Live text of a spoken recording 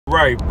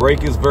Right,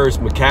 Braekhus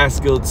versus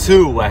McCaskill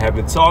 2. I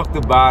haven't talked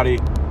about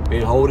it,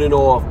 been holding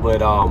off,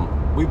 but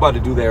we about to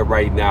do that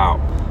right now.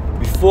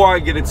 Before I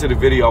get into the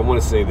video, I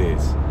want to say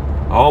this.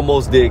 I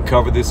almost didn't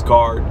cover this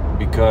card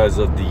because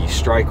of the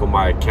strike on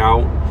my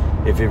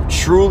account. If it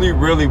truly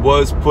really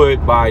was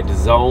put by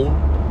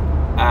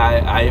DAZN,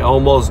 I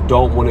almost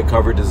don't want to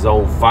cover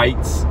DAZN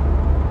fights,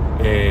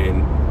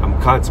 and I'm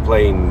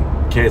contemplating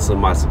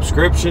canceling my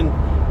subscription.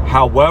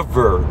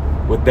 However,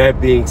 with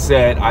that being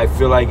said, I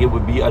feel like it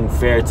would be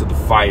unfair to the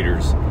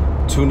fighters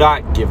to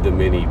not give them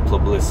any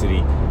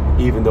publicity,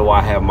 even though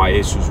I have my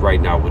issues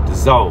right now with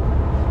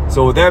DAZN.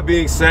 So with that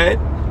being said,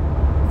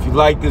 if you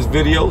like this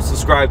video,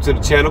 subscribe to the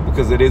channel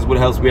because it is what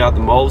helps me out the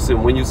most.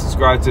 And when you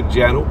subscribe to the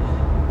channel,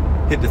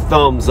 hit the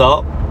thumbs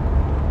up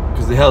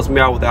because it helps me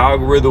out with the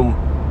algorithm,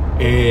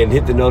 and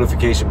hit the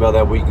notification bell,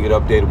 that way you can get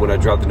updated when I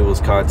drop the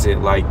newest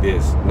content like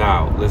this.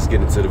 Now, let's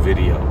get into the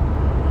video.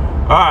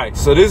 Alright,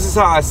 so this is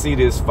how I see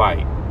this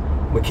fight.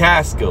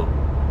 McCaskill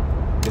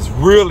is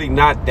really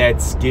not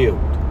that skilled.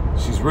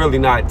 She's really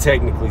not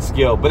technically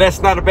skilled, but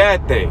that's not a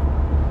bad thing.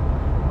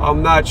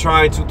 I'm not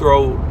trying to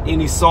throw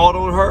any salt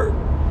on her.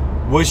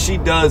 What she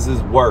does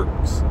is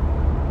works.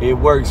 It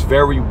works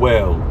very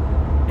well.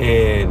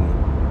 And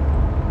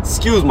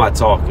excuse my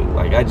talking,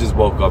 like I just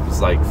woke up, it's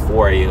like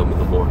 4 a.m. in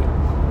the morning.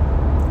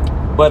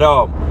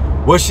 But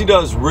what she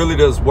does really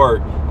does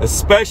work,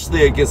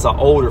 especially against an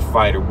older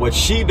fighter. What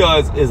she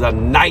does is a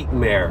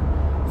nightmare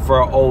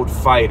for an old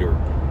fighter,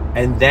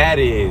 and that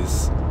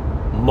is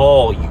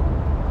maul you.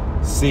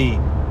 See,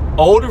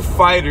 older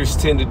fighters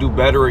tend to do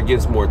better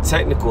against more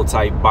technical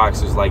type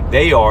boxers like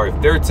they are, if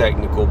they're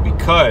technical,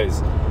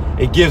 because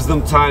it gives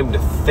them time to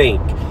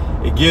think.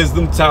 It gives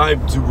them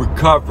time to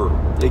recover.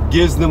 It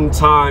gives them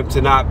time to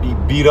not be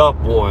beat up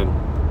on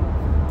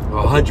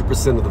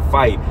 100% of the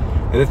fight.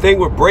 And the thing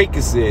with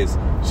Braekhus is,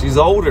 she's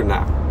older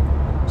now.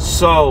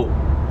 So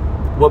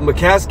what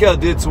McCaskill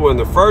did to her in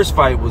the first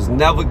fight was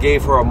never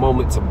gave her a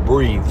moment to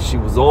breathe. She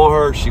was on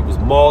her, she was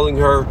mauling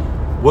her.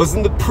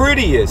 Wasn't the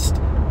prettiest,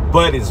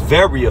 but is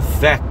very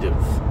effective.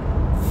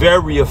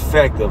 Very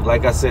effective,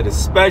 like I said,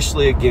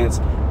 especially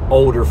against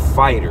older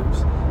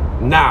fighters.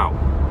 Now,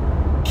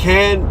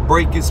 can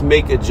Braekhus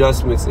make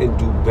adjustments and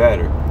do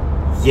better?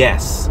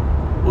 Yes.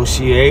 Will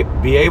she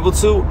be able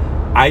to?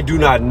 I do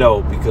not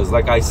know, because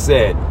like I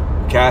said,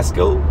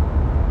 McCaskill.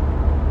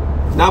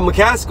 Now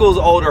McCaskill's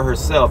older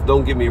herself,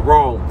 don't get me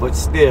wrong, but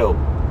still,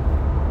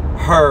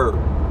 her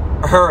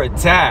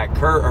attack,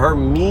 her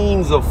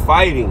means of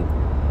fighting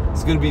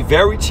is going to be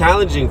very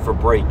challenging for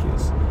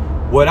Braekhus.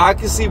 What I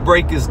can see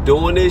Braekhus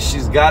doing is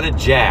she's got a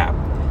jab.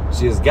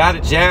 She has got a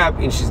jab,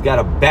 and she's got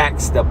to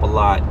backstep a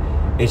lot,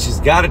 and she's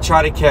got to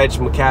try to catch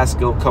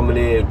McCaskill coming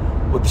in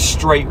with a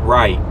straight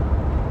right,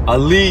 a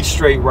lead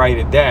straight right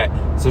at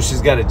that. So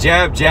she's got a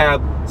jab,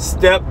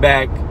 step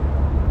back,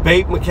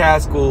 bait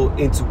McCaskill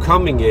into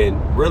coming in.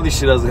 Really,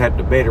 she doesn't have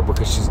to bait her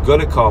because she's going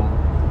to come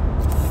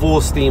full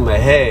steam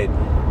ahead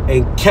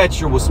and catch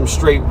her with some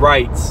straight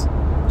rights,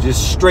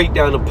 just straight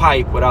down the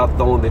pipe without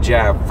throwing the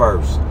jab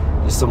first.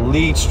 Just some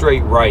lead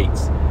straight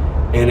rights.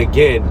 And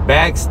again,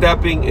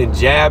 backstepping and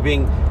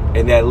jabbing,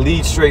 and that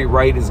lead straight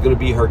right is going to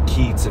be her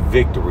key to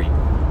victory.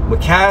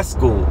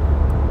 McCaskill,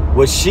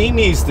 what she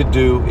needs to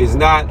do is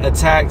not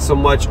attack so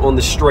much on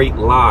the straight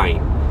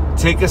line.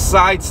 Take a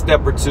side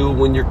step or two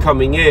when you're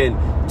coming in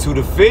to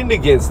defend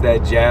against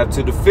that jab,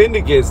 to defend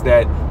against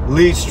that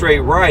lead straight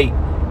right,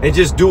 and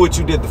just do what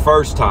you did the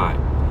first time,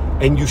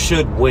 and you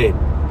should win.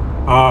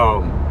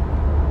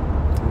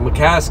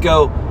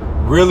 McCaskill,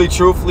 really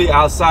truthfully,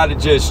 outside of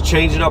just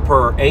changing up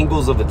her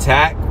angles of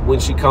attack when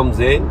she comes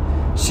in,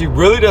 she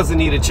really doesn't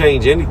need to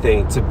change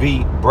anything to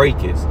beat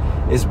Braekhus.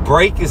 It's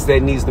Braekhus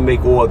that needs to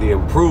make all the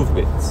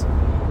improvements.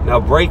 Now,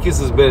 Braekhus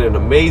has been an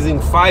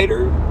amazing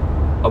fighter.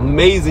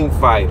 Amazing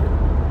fighter.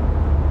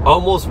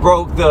 Almost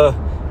broke the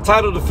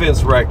title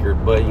defense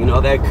record, but you know,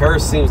 that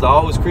curse seems to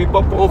always creep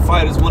up on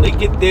fighters when they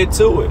get there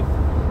to it.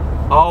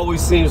 Always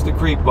seems to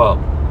creep up.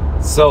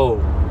 So,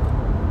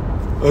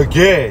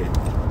 again,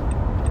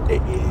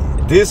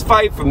 this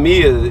fight for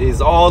me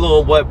is all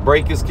on what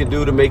Braekhus can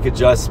do to make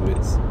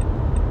adjustments,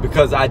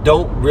 because I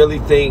don't really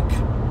think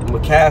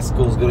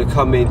McCaskill's going to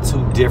come in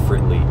too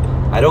differently.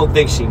 I don't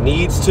think she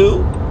needs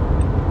to,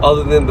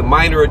 other than the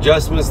minor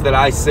adjustments that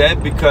I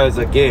said, because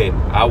again,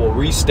 I will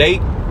restate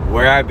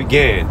where I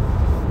began.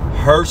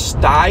 Her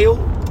style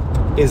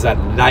is a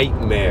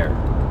nightmare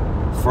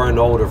for an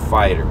older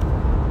fighter.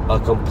 A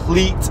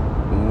complete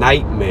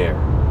nightmare.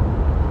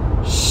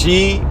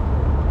 She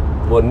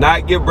will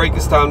not give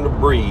Braekhus time to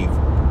breathe,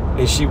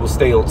 and she will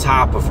stay on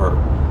top of her.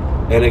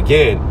 And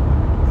again,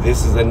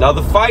 this is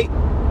another fight,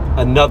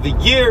 another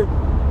year,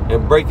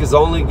 and Braekhus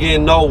only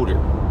getting older.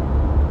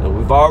 And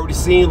we've already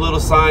seen little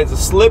signs of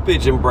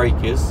slippage in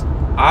Braekhus.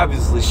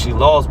 Obviously, she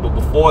lost, but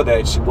before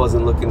that, she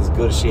wasn't looking as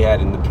good as she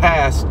had in the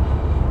past.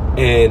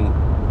 And,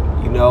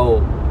 you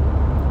know,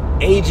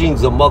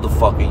 aging's a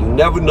motherfucker. You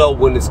never know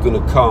when it's going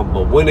to come.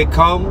 But when it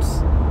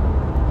comes,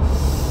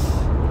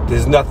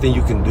 there's nothing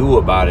you can do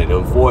about it,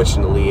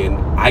 unfortunately. And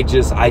I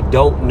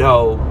don't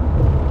know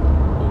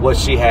what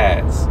she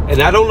has.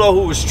 And I don't know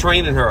who was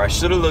training her. I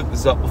should have looked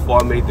this up before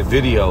I made the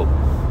video.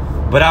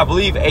 But I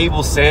believe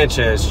Abel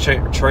Sanchez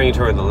trained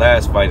her in the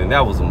last fight, and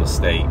that was a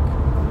mistake.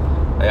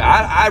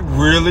 I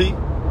really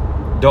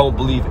don't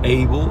believe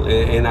Abel,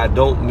 and I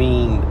don't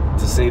mean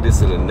to say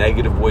this in a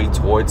negative way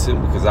towards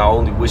him, because I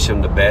only wish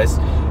him the best,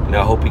 and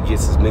I hope he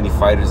gets as many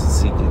fighters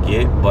as he can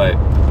get. But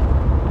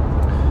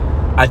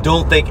I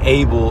don't think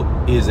Abel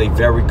is a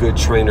very good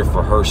trainer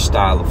for her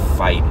style of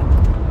fighting.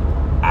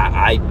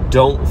 I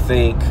don't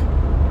think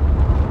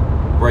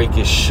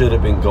Braekhus should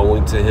have been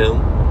going to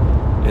him,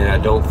 and I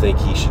don't think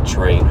he should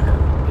train her.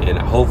 And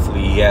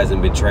hopefully he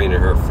hasn't been training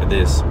her for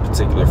this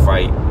particular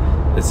fight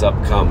that's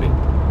upcoming.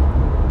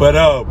 But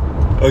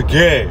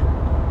again,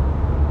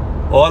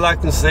 all I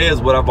can say is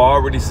what I've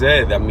already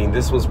said. I mean,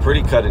 this one's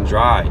pretty cut and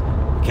dry.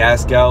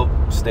 McCaskill,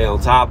 stay on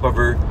top of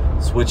her,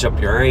 switch up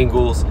your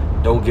angles,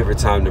 don't give her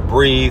time to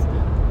breathe,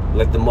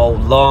 let them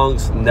old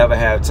lungs never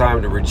have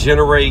time to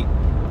regenerate,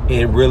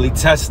 and really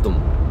test them.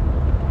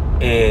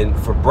 And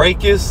for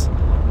Braekhus,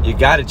 you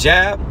got to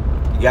jab,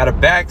 you got to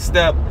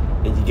backstep,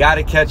 and you got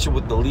to catch it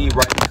with the lead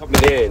right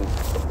coming in.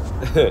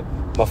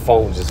 My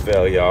phone just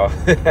fell, y'all.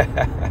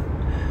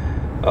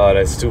 Oh,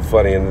 that's too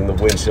funny. And then the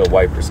windshield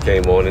wipers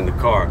came on in the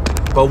car.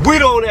 But we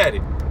don't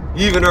edit,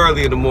 even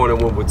early in the morning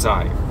when we're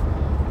tired.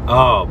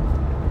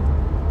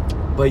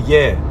 But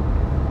yeah,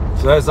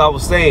 so as I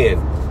was saying,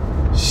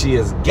 she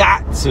has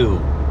got to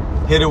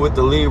hit her with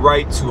the lead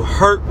right to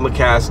hurt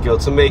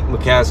McCaskill, to make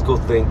McCaskill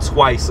think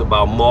twice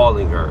about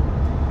mauling her.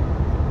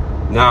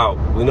 Now,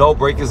 we know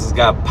Braekhus has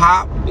got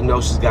pop. We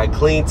know she's got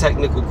clean,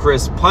 technical,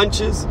 crisp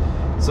punches.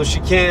 So she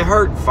can't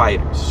hurt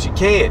fighters. She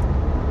can't.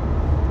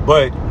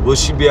 But will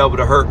she be able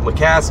to hurt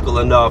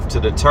McCaskill enough to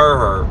deter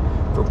her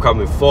from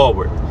coming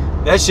forward?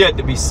 That's yet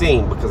to be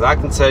seen, because I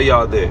can tell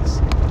y'all this.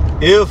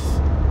 If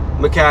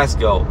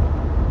McCaskill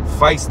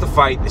fights the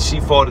fight that she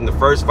fought in the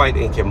first fight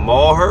and can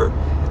maul her,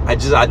 I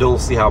don't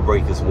see how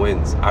Braekhus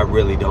wins. I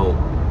really don't.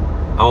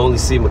 I only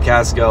see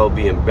McCaskill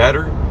being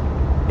better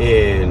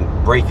and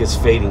Braekhus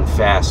fading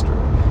faster.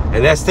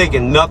 And that's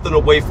taking nothing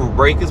away from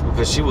Braekhus,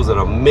 because she was an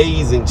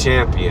amazing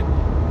champion.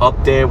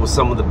 Up there with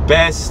some of the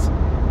best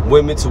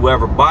women to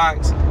ever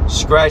box.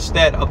 Scratch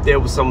that, up there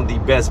with some of the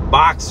best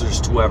boxers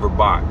to ever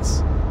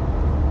box.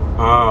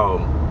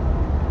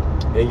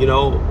 And you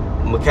know,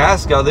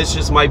 McCaskill, this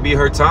just might be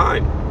her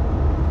time.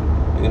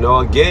 You know,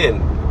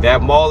 again,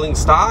 that mauling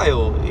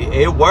style,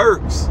 it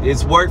works.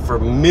 It's worked for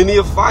many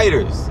of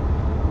fighters.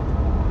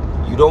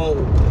 You don't,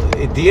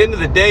 at the end of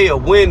the day, a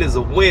win is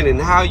a win, and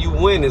how you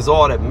win is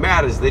all that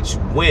matters, that you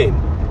win.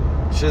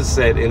 Should have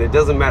said, and it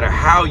doesn't matter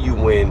how you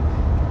win,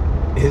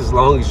 as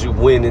long as you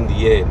win in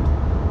the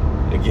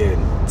end. Again,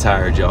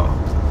 tired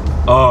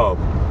y'all.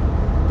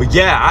 But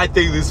yeah, I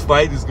think this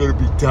fight is going to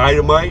be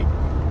dynamite.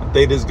 I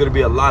think there's going to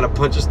be a lot of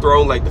punches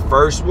thrown like the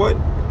first one.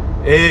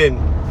 And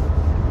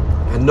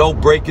I know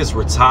Braekhus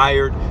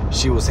retired.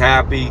 She was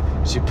happy.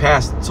 She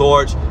passed the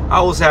torch.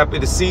 I was happy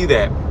to see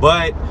that.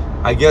 But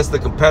I guess the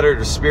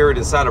competitor spirit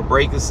inside of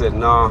Braekhus said,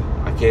 nah,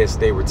 I can't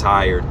stay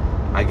retired.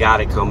 I got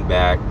to come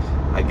back.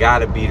 I got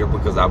to beat her,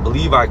 because I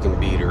believe I can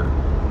beat her.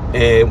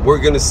 And we're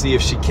going to see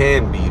if she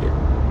can beat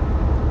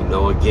her. You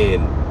know,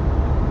 again,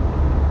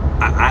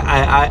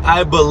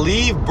 I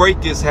believe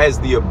Braekhus has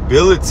the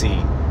ability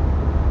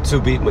to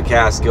beat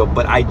McCaskill,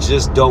 but I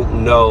just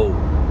don't know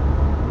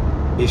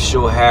if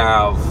she'll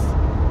have,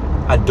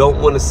 I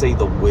don't want to say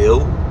the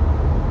will.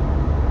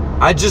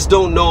 I just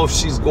don't know if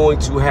she's going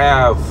to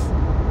have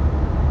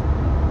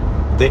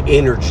the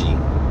energy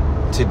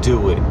to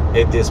do it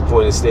at this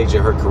point in stage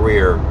of her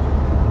career.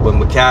 But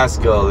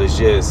McCaskill is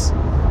just,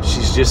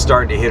 she's just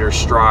starting to hit her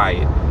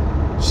stride.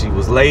 She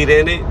was late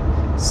in it,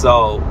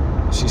 so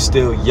she's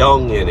still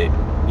young in it.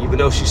 Even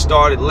though she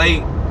started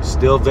late,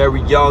 still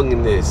very young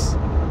in this.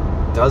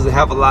 Doesn't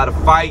have a lot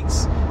of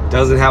fights,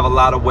 doesn't have a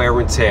lot of wear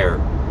and tear.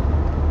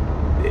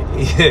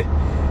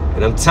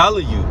 And I'm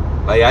telling you,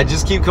 like, I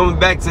just keep coming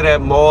back to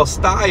that maul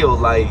style.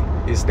 Like,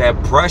 it's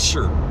that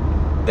pressure,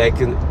 that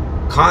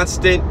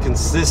constant,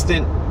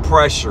 consistent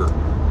pressure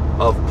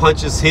of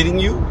punches hitting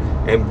you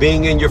and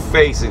being in your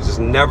face and just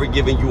never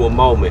giving you a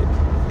moment.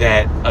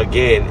 That,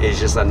 again, is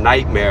just a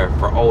nightmare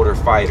for older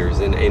fighters.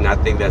 And I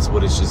think that's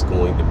what it's just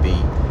going to be.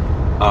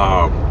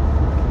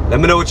 Let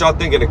me know what y'all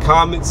think in the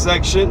comment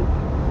section.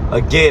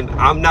 Again,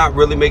 I'm not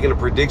really making a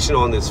prediction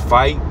on this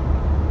fight.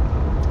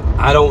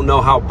 I don't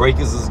know how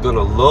Braekhus is going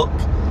to look.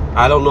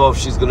 I don't know if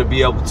she's going to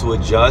be able to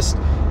adjust.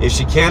 If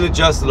she can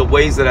adjust in the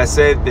ways that I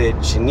said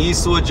that she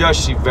needs to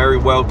adjust, she very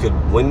well could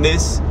win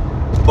this.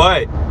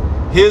 But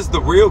here's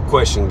the real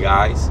question,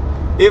 guys.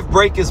 If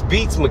Braekhus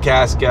beats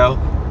McCaskill,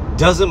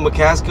 doesn't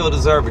McCaskill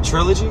deserve a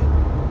trilogy?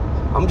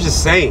 I'm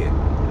just saying.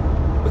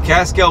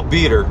 McCaskill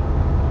beat her.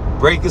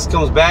 Braekhus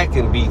comes back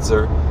and beats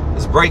her.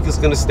 Is Braekhus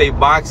going to stay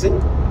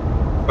boxing?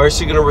 Or is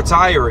she going to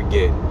retire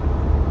again?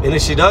 And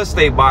if she does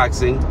stay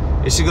boxing,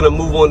 is she going to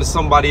move on to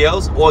somebody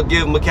else, or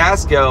give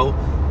McCaskill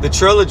the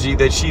trilogy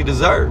that she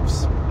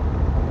deserves?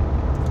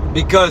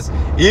 Because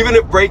even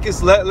if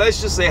Braekhus,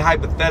 let's just say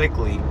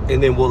hypothetically,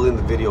 and then we'll end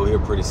the video here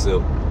pretty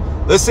soon.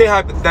 let's say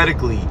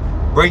hypothetically,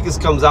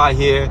 Braekhus comes out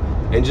here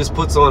and just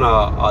puts on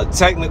a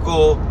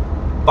technical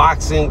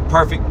boxing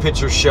perfect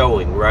picture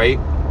showing, right?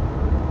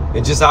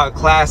 And just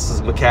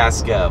outclasses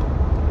McCaskill.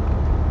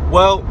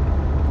 Well,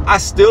 I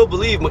still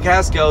believe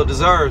McCaskill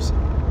deserves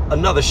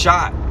another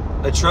shot,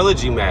 a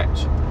trilogy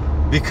match,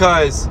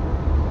 because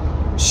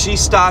she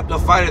stopped a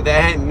fighter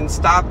that hadn't been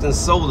stopped in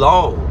so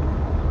long.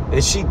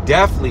 And she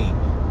definitely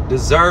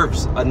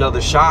deserves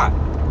another shot.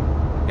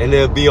 And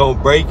it'll be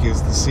on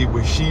Braekhus to see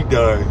what she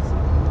does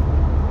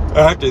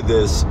after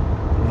this,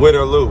 win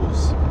or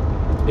lose.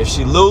 If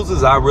she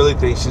loses, I really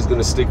think she's going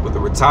to stick with the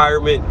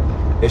retirement.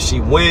 If she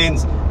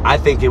wins, I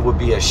think it would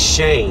be a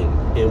shame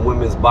in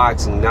women's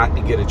boxing not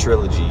to get a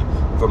trilogy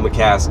from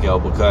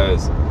McCaskill,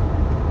 because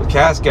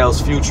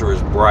McCaskill's future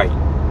is bright.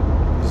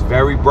 It's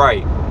very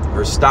bright.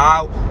 Her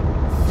style,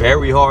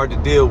 very hard to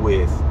deal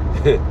with.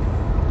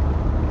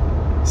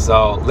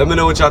 So let me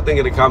know what y'all think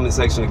in the comment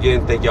section.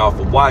 Again, thank y'all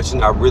for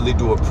watching. I really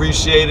do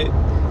appreciate it.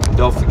 And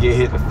don't forget,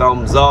 hit the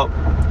thumbs up.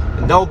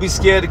 And don't be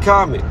scared to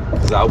comment,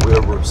 because I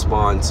will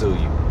respond to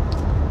you.